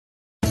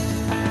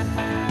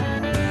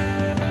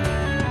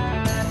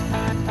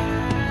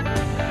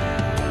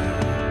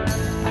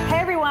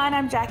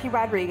I'm Jackie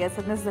Rodriguez,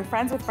 and this is the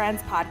Friends with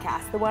Friends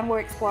podcast, the one where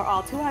we explore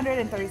all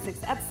 236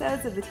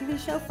 episodes of the TV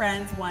show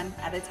Friends one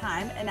at a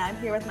time. And I'm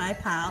here with my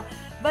pal,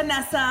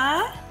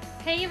 Vanessa.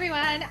 Hey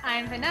everyone,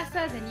 I'm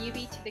Vanessa, the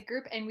newbie to the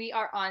group, and we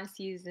are on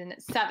season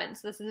 7,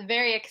 so this is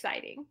very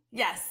exciting.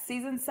 Yes,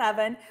 season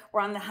 7.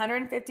 We're on the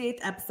 158th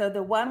episode,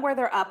 the one where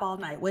they're up all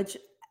night, which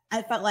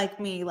I felt like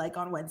me, like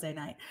on Wednesday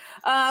night.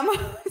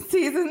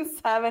 Season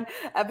 7,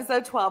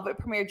 episode 12. It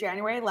premiered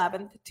January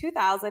 11th,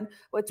 2000,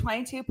 with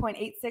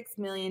 22.86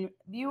 million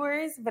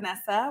viewers.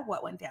 Vanessa,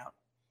 what went down?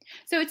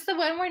 So it's the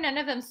one where none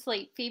of them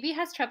sleep. Phoebe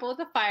has trouble with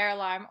the fire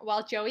alarm,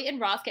 while Joey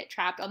and Ross get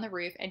trapped on the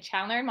roof, and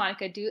Chandler and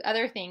Monica do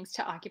other things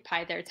to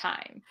occupy their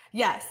time.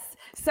 Yes.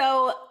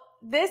 So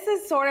this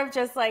is sort of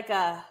just like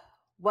a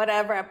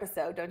whatever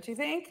episode, don't you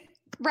think?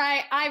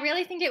 Right. I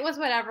really think it was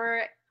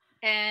whatever,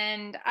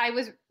 and I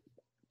was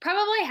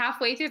probably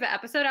halfway through the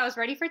episode, I was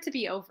ready for it to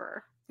be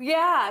over.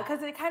 Yeah,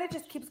 because it kind of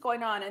just keeps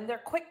going on, and they're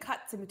quick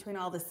cuts in between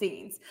all the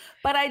scenes.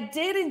 But I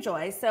did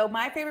enjoy. So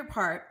my favorite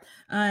part,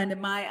 and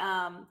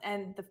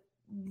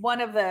one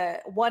of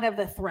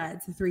the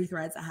threads, the 3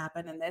 threads that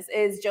happen in this,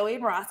 is Joey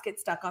and Ross get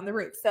stuck on the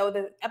roof. So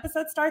the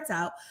episode starts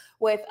out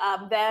with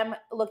them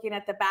looking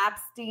at the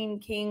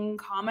Babstein-King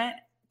comet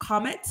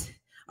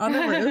on the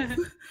roof,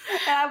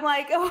 and I'm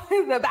like, oh,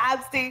 the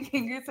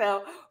Babstein-King.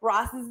 So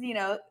Ross is,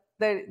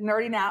 they're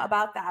nerding out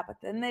about that, but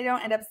then they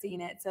don't end up seeing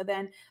it. So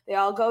then they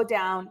all go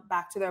down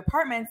back to their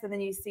apartments, and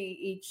then you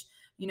see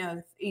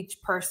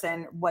each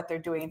person, what they're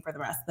doing for the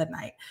rest of the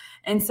night.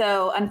 And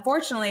so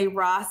unfortunately,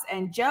 Ross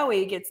and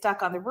Joey get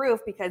stuck on the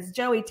roof because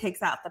Joey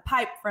takes out the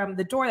pipe from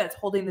the door that's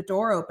holding the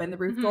door open, the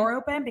roof door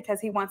open,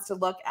 because he wants to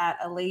look at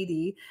a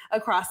lady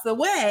across the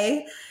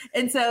way.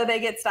 And so they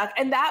get stuck.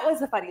 And that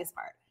was the funniest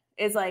part.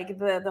 Is like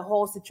the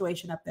whole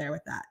situation up there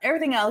with that.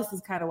 Everything else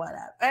is kind of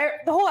whatever.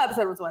 The whole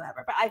episode was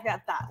whatever, but I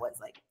thought that was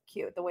like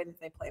cute, the way that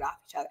they played off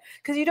each other.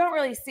 Because you don't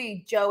really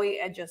see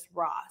Joey and just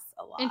Ross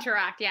a lot.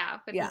 Interact,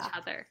 with each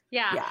other.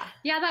 Yeah,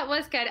 that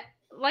was good.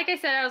 Like I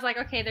said, I was like,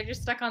 okay, they're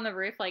just stuck on the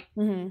roof. Like,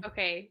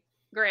 okay,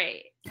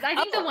 great. I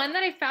think the one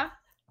that I found.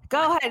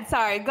 Go ahead.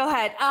 Sorry, go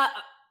ahead.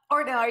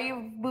 Or no, are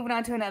you moving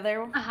on to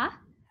another? Uh-huh.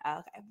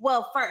 Okay.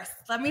 Well, first,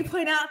 let me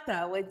point out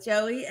though, with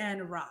Joey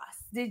and Ross,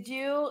 did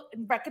you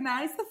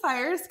recognize the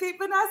fire escape,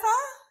 Vanessa?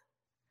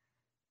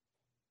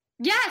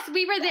 Yes,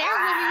 we were there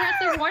when we were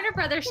at the Warner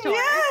Brothers store.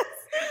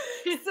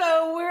 Yes.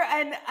 So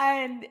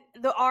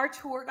our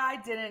tour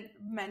guide didn't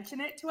mention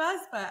it to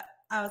us, but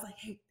I was like,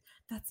 hey,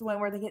 that's the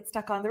one where they get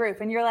stuck on the roof.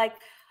 And you're like,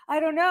 I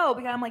don't know,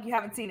 because I'm like, you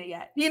haven't seen it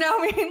yet. You know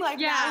what I mean? Like,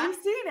 now you've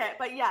seen it.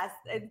 But yes,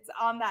 it's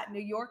on that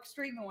New York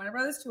street, the Warner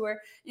Brothers tour.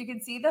 You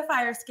can see the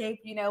fire escape,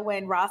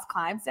 when Ross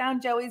climbs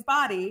down Joey's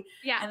body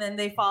and then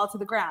they fall to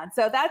the ground.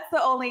 So that's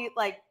the only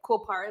cool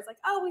part is like,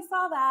 oh, we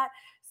saw that.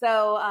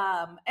 So,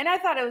 and I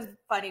thought it was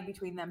funny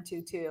between them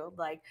two too,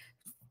 like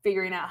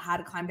figuring out how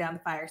to climb down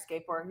the fire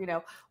escape, or,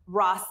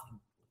 Ross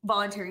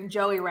volunteering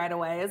Joey right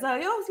away is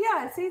like, oh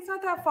yeah, see, it's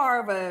not that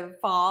far of a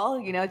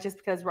fall, just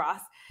because Ross,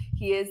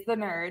 he is the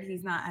nerd.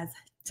 He's not as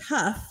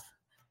tough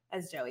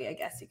as Joey, I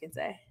guess you could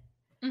say.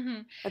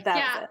 Mm-hmm. But that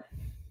was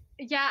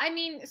it. Yeah, I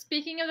mean,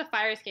 speaking of the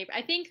fire escape,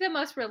 I think the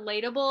most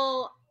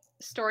relatable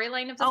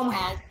storyline of this all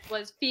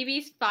was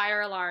Phoebe's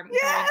fire alarm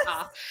going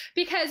off.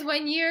 Because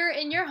when you're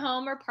in your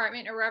home or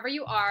apartment or wherever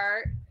you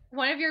are,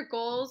 one of your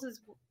goals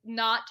is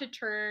not to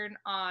turn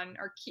on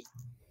or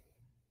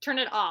turn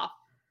it off,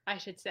 I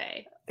should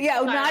say. Yeah,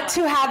 not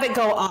to have it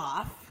go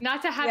off.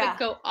 Not to have it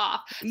go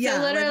off. Yeah,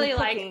 so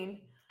literally,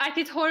 I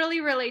could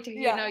totally relate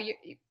to,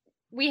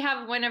 we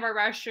have one of our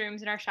restrooms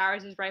and our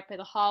showers is right by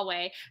the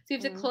hallway. So you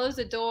have to close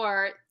the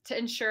door to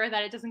ensure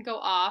that it doesn't go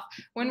off.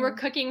 When we're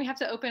cooking, we have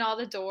to open all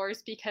the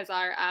doors because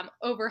our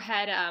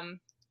overhead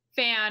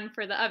fan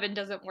for the oven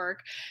doesn't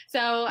work.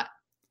 So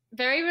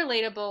very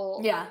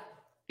relatable. Yeah.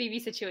 Phoebe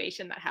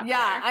situation that happened.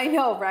 Yeah, I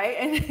know,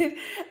 right?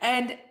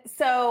 And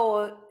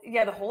so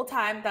the whole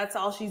time that's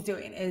all she's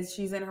doing is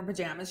she's in her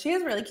pajamas. She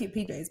has really cute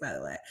PJs, by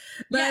the way.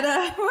 But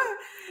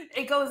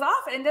it goes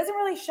off and it doesn't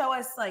really show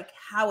us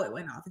how it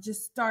went off. It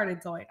just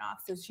started going off.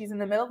 So she's in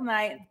the middle of the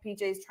night and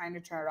PJ's trying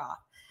to turn it off.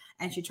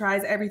 And she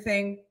tries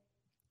everything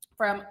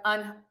from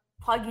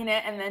unplugging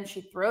it, and then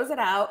she throws it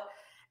out.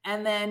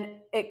 And then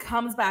it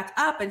comes back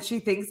up and she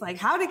thinks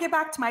how to get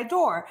back to my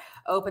door.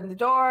 Open the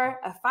door,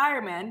 a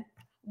fireman.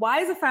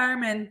 Why is a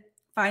fireman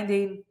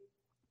finding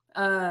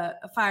a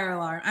fire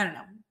alarm? I don't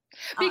know.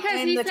 Because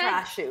in the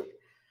trash chute.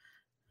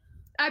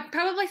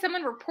 Probably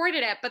someone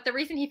reported it, but the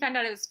reason he found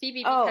out it was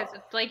Phoebe because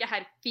the blanket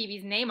had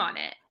Phoebe's name on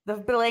it. The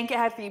blanket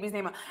had Phoebe's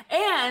name on it.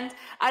 And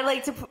I'd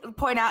like to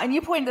point out, and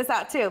you pointed this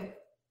out too,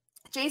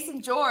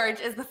 Jason George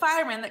is the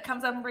fireman that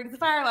comes up and brings the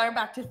fire alarm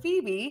back to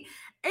Phoebe.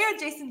 And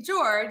Jason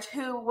George,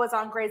 who was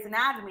on Grey's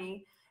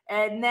Anatomy,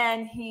 and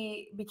then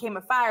he became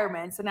a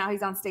fireman. So now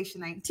he's on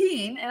Station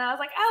 19. And I was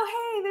like, oh,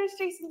 hey, there's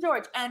Jason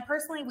George. And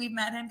personally, we've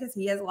met him because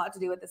he has a lot to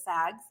do with the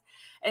SAGs.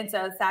 And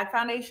so SAG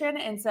Foundation.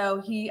 And so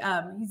he's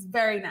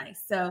very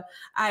nice. So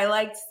I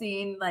liked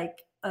seeing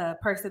a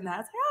person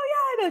that's like, oh,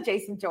 yeah, I know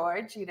Jason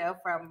George,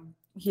 from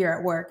here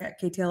at work at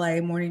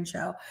KTLA morning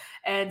show.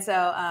 And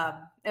so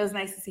it was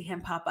nice to see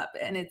him pop up.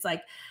 And it's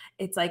like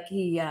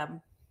he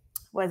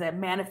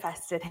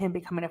manifested him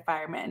becoming a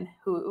fireman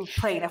who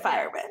playing a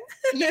fireman.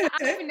 Yeah,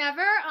 I've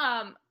never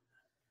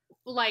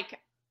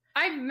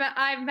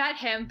I've met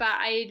him, but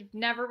I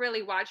never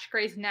really watched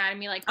Grey's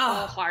Anatomy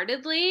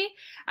wholeheartedly.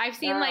 I've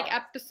seen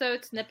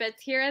episode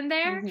snippets here and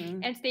there,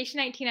 and Station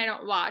 19 I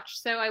don't watch,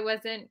 so I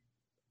wasn't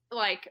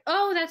like,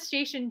 oh, that's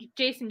Jason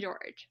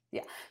George.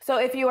 Yeah. So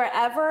if you are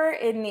ever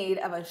in need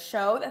of a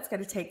show that's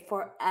going to take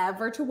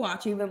forever to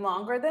watch, even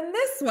longer than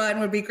this one,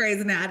 would be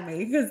Grey's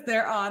Anatomy, because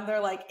they're on their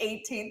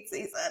 18th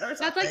season or something.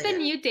 That's like the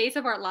new Days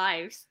of Our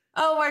Lives.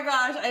 Oh my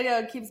gosh, I know,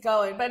 it keeps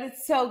going, but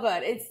it's so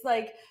good. It's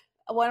like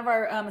one of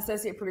our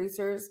associate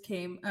producers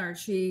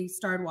she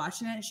started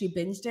watching it. She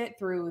binged it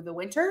through the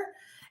winter,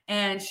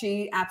 and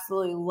she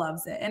absolutely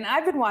loves it. And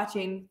I've been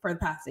watching for the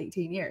past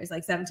 18 years,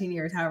 17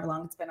 years, however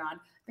long it's been on. I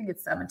think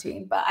it's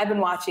 17, but I've been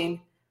watching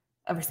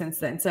ever since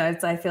then. So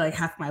I feel like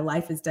half my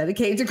life is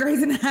dedicated to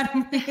Grey's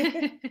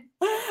Anatomy.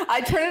 I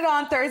turn it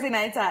on Thursday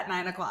nights at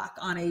 9:00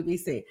 on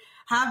ABC.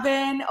 Have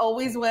been,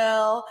 always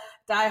will,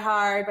 die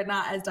hard, but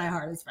not as die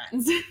hard as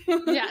Friends.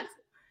 Yes,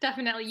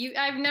 definitely.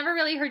 I've never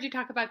really heard you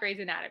talk about Grey's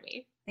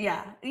Anatomy.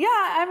 Yeah.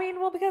 I mean,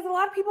 well, because a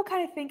lot of people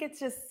kind of think it's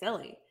just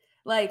silly,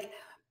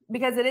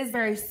 because it is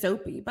very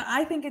soapy, but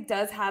I think it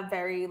does have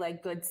very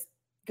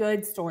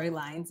good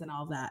storylines and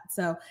all that.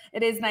 So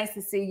it is nice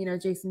to see,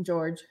 Jason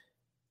George,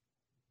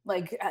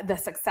 the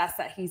success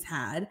that he's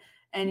had.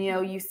 And,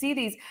 you see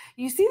this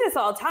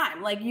all the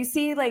time. You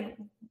see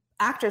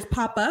actors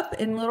pop up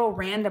in little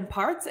random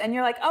parts, and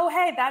you're like, oh,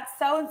 hey, that's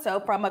so-and-so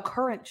from a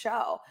current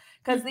show.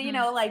 Because,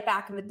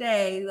 back in the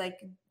day, in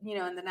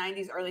the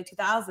 90s, early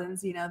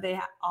 2000s, they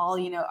all,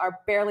 are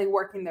barely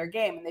working their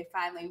game, and they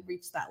finally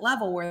reached that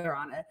level where they're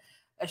on a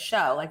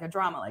show, a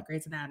drama, like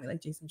Grey's Anatomy, like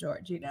Jason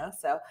George,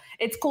 So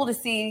it's cool to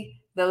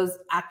see those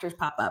actors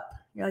pop up.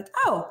 You're like,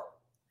 oh,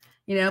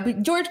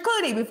 George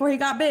Clooney before he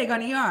got big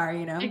on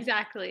ER,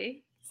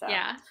 Exactly. So,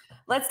 yeah.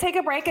 Let's take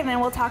a break, and then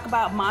we'll talk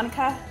about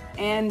Monica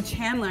and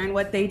Chandler and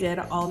what they did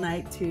all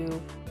night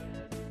to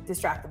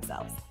distract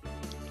themselves.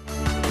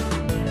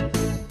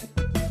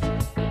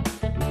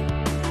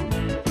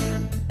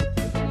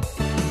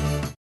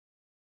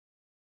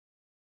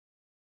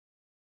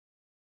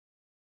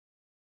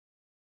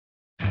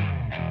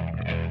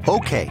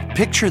 Okay,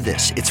 picture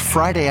this. It's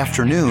Friday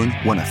afternoon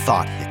when a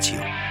thought hits you.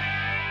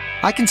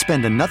 I can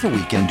spend another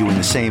weekend doing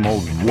the same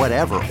old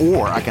whatever,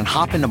 or I can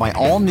hop into my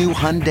all-new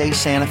Hyundai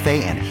Santa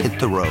Fe and hit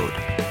the road.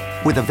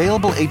 With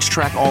available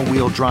H-Track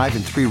all-wheel drive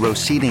and 3-row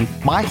seating,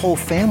 my whole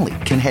family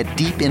can head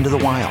deep into the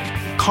wild.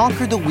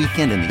 Conquer the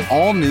weekend in the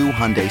all-new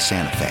Hyundai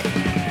Santa Fe.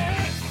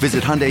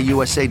 Visit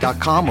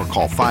HyundaiUSA.com or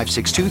call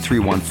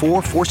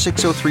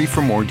 562-314-4603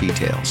 for more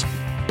details.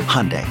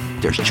 Hyundai,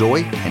 there's joy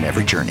in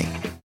every journey.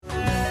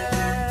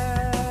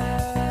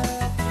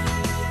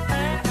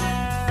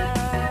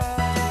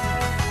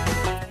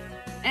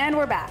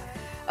 We're back.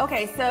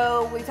 Okay,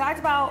 so we talked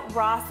about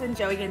Ross and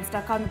Joey getting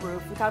stuck on the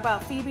roof. We talked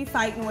about Phoebe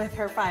fighting with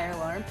her fire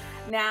alarm.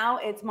 Now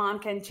it's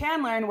Monica and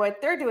Chandler and what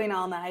they're doing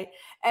all night.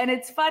 And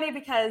it's funny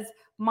because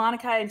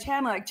Monica and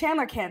Chandler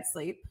can't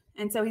sleep.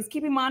 And so he's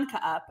keeping Monica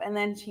up. And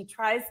then she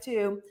tries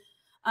to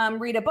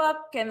read a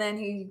book, and then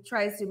he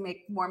tries to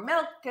make more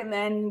milk, and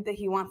then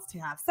he wants to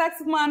have sex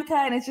with Monica.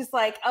 And it's just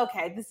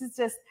okay, this is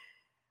just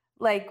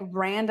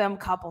random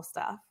couple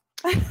stuff.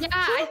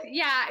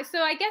 Yeah. So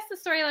I guess the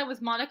storyline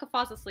was Monica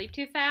falls asleep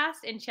too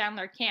fast and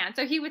Chandler can't.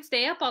 So he would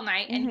stay up all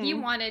night, and he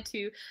wanted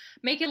to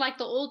make it like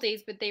the old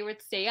days, but they would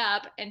stay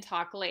up and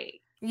talk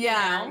late.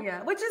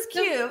 Yeah. Which is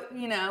cute,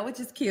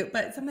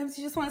 but sometimes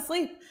you just want to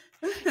sleep.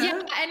 Yeah.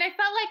 And I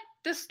felt like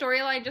the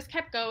storyline just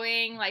kept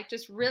going,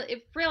 just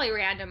really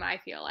random, I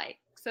feel like.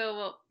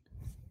 So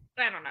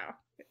I don't know.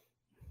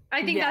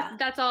 I think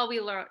that's all we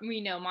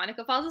know.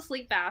 Monica falls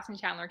asleep fast and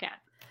Chandler can't.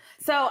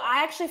 So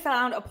I actually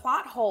found a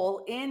plot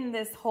hole in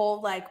this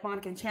whole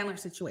Monica and Chandler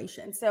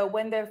situation. So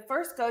when they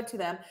first go to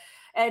them,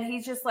 and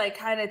he's just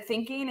kind of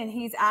thinking, and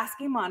he's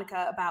asking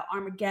Monica about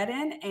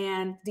Armageddon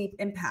and Deep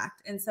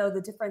Impact, and so the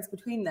difference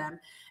between them.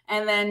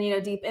 And then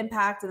Deep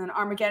Impact, and then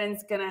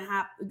Armageddon's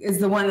is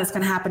the one that's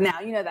gonna happen now.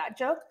 That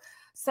joke.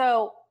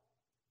 So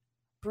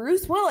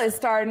Bruce Willis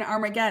starred in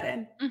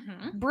Armageddon.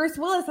 Mm-hmm. Bruce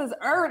Willis has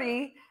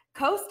already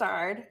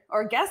co-starred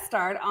or guest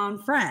starred on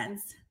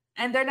Friends.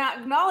 And they're not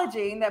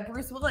acknowledging that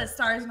Bruce Willis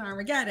stars in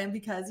Armageddon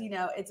because,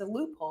 it's a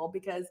loophole,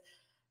 because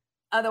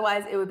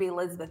otherwise it would be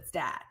Elizabeth's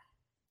dad.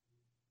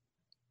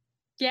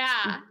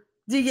 Yeah.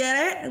 Do you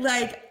get it?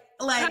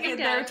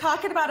 They're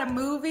talking about a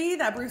movie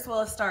that Bruce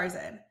Willis stars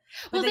in.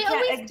 Well, they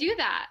always do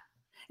that.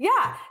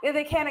 Yeah.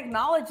 They can't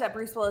acknowledge that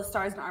Bruce Willis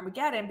stars in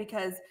Armageddon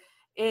because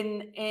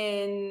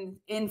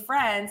in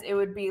Friends, it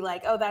would be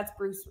oh, that's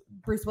Bruce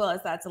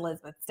Willis, that's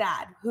Elizabeth's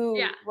dad, who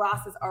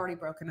Ross has already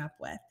broken up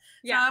with.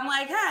 Yeah. So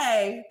I'm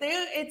hey,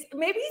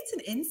 maybe it's an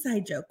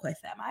inside joke with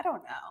them. I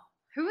don't know.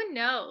 Who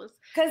knows?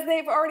 Because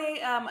they've already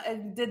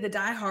did the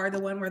Die Hard, the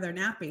one where they're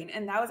napping,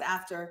 and that was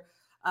after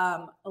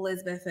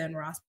Elizabeth and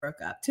Ross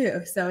broke up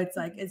too. So it's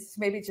like, it's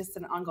maybe just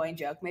an ongoing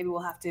joke. Maybe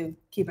we'll have to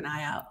keep an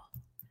eye out.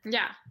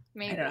 Yeah,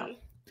 maybe. I don't know.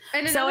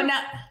 And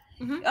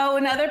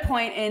another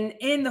point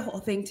in the whole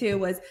thing too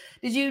was,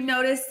 did you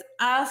notice?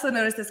 I also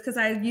noticed this because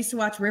I used to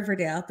watch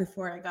Riverdale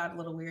before I got a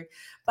little weird.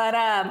 But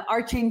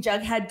Archie and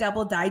Jughead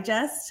Double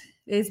Digest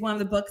is one of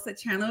the books that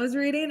Chandler was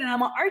reading, and I'm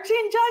like, Archie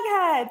and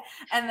Jughead,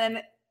 and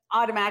then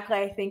automatically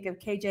I think of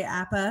KJ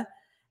Apa.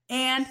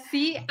 And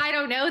see, I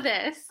don't know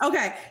this.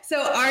 Okay,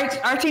 so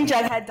Archie and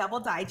Jughead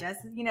Double Digest.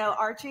 You know,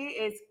 Archie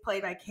is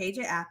played by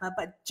KJ Apa,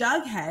 but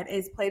Jughead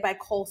is played by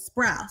Cole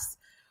Sprouse.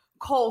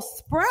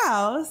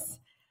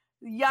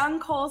 Young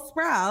Cole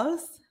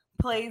Sprouse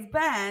plays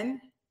Ben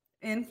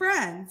in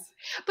Friends.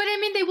 But I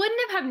mean, they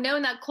wouldn't have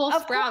known that Cole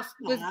Sprouse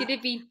was going to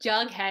be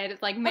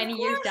Jughead like many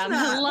years down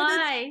the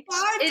line.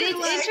 It is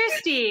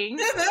interesting.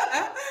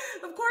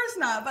 Of course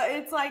not. But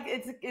it's like,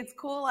 it's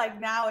cool.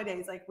 Like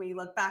nowadays, like we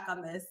look back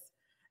on this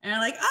and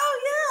like, oh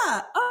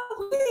yeah,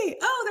 oh wait,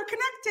 oh they're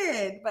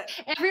connected. But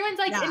everyone's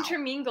like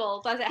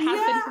intermingled as it has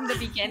been from the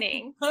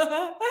beginning.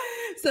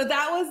 So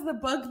that was the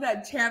book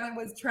that Chandler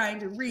was trying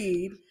to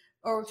read.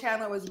 Or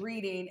Chandler was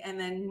reading, and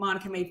then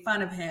Monica made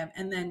fun of him,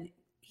 and then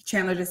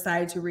Chandler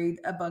decided to read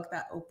a book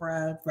that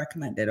Oprah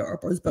recommended, or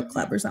Oprah's book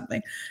club or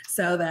something.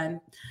 So yeah,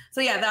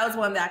 that was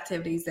one of the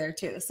activities there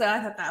too. So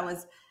I thought that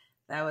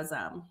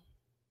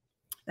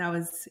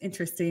was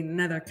interesting.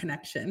 Another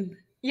connection.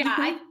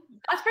 Yeah,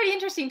 that's pretty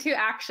interesting too.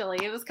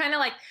 Actually, it was kind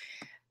of like,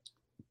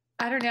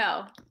 I don't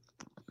know.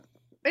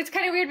 It's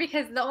kind of weird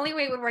because the only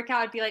way it would work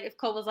out would be like if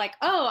Cole was like,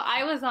 oh,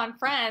 I was on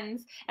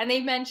Friends and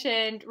they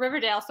mentioned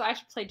Riverdale, so I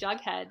should play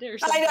Jughead or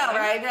something. I know,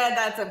 right?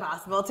 That's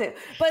impossible too.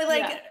 But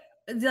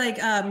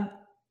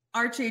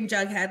Archie and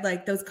Jughead,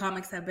 like those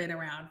comics have been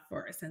around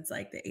since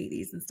like the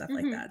 80s and stuff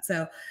like that.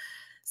 So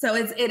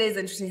it is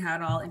interesting how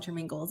it all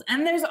intermingles.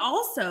 And there's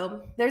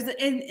an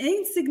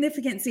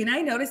insignificant scene.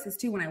 I noticed this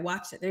too when I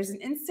watched it. There's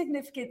an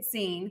insignificant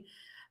scene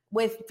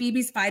with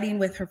Phoebe's fighting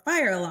with her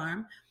fire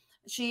alarm.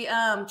 She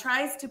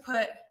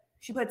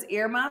puts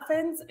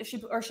earmuffs, she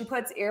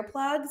puts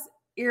earplugs,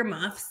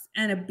 earmuffs,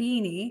 and a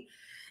beanie,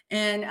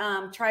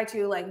 and try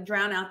to like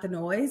drown out the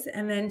noise.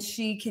 And then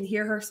she can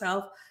hear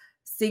herself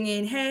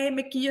singing, "Hey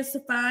Mickey, you're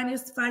so fine, you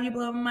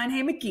blow my mind.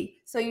 Hey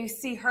Mickey." So you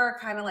see her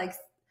kind of like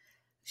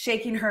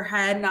shaking her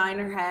head, nodding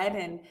her head,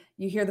 and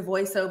you hear the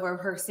voiceover of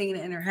her singing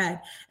it in her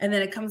head. And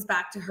then it comes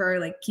back to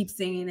her, like keep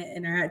singing it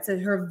in her head. So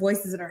her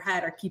voices in her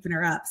head are keeping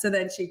her up. So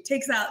then she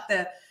takes out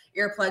the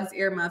earplugs,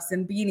 earmuffs,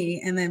 and beanie,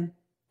 and then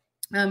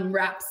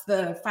wraps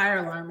the fire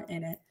alarm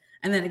in it,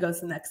 and then it goes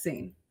to the next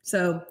scene.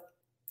 So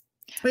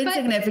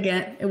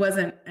insignificant. It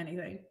wasn't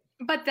anything.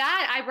 But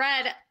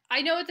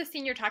I know what the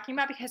scene you're talking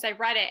about because I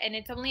read it, and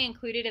it's only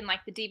included in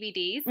like the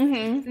DVDs.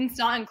 It's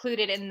not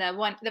included in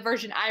the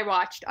version I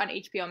watched on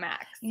HBO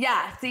Max.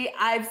 Yeah, see,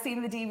 I've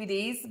seen the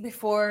DVDs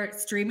before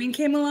streaming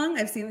came along.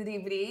 I've seen the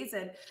DVDs,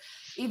 and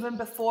even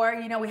before,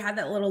 we had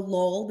that little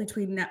lull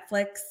between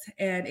Netflix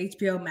and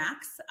HBO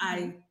Max.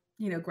 I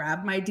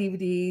grabbed my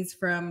DVDs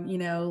from,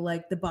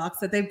 like the box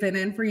that they've been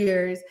in for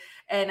years,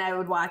 and I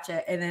would watch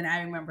it. And then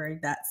I remember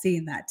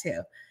seeing that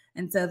too.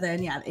 And so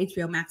then, yeah, the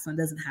HBO Max one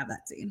doesn't have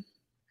that scene.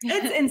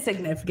 It's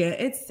insignificant.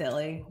 It's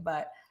silly,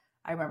 but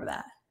I remember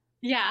that.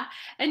 Yeah.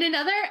 And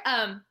another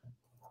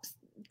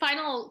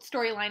final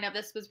storyline of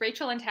this was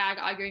Rachel and Tag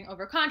arguing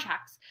over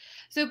contracts.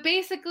 So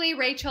basically,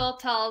 Rachel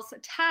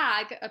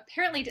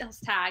apparently tells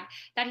Tag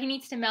that he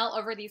needs to mail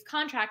over these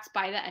contracts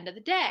by the end of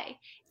the day.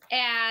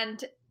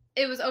 And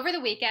it was over the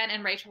weekend,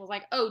 and Rachel was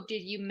like, oh,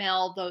 did you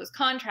mail those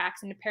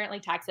contracts? And apparently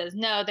Tag says,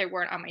 no, they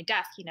weren't on my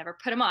desk. He never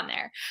put them on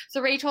there.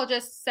 So Rachel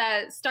just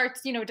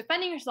starts,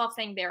 defending herself,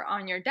 saying they're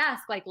on your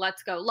desk. Like,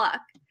 let's go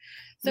look.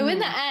 So in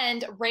the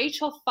end,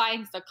 Rachel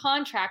finds the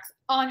contracts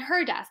on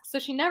her desk. So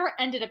she never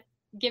ended up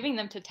giving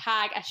them to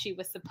Tag as she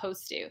was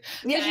supposed to.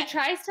 So she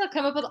tries to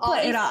come up with all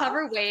these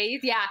clever ways,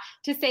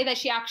 to say that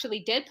she actually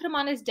did put them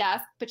on his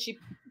desk, but she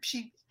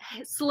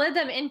slid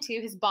them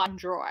into his bottom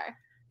drawer.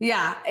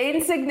 Yeah,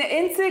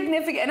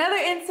 insignificant. Another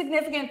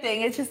insignificant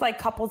thing. It's just like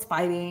couples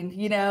fighting,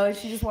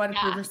 She just wanted to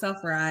prove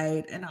herself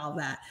right and all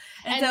that.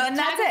 And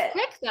that's it.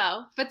 Quick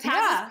though, but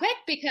Tag is quick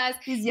because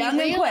he's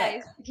young and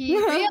quick. He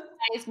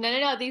realized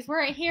no, these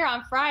weren't here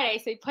on Friday,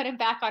 so he put him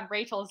back on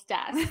Rachel's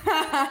desk. and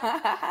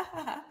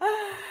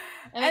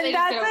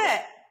that's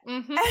it.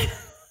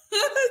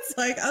 It's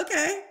like,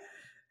 okay,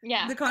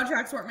 yeah, the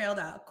contracts weren't mailed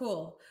out.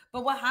 Cool,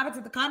 but what happened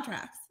to the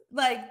contracts?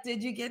 Like,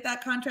 did you get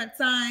that contract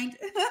signed?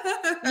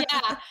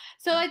 Yeah.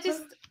 So I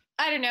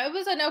don't know. It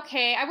was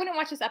okay. I wouldn't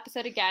watch this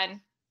episode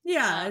again.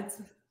 Yeah.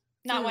 It's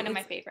not one of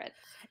my favorites.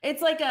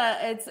 It's like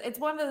it's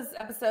one of those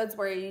episodes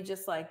where you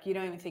just like, you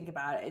don't even think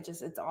about it.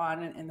 It's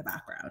on in the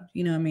background.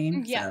 You know what I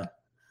mean? Yeah. So,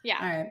 yeah.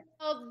 All right.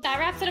 Well, that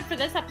wraps it up for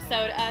this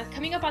episode.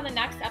 Coming up on the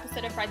next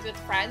episode of Friends with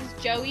Friends,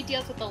 Joey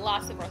deals with the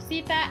loss of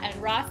Rosita, and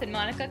Ross and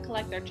Monica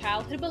collect their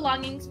childhood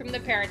belongings from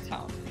their parents'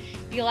 home.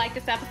 If you like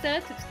this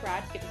episode,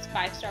 subscribe, give us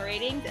 5-star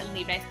ratings, and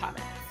leave nice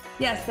comments.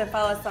 Yes, so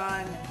follow us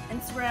on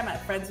Instagram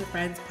at Friends with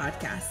Friends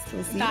Podcast.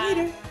 We'll see you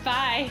later.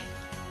 Bye.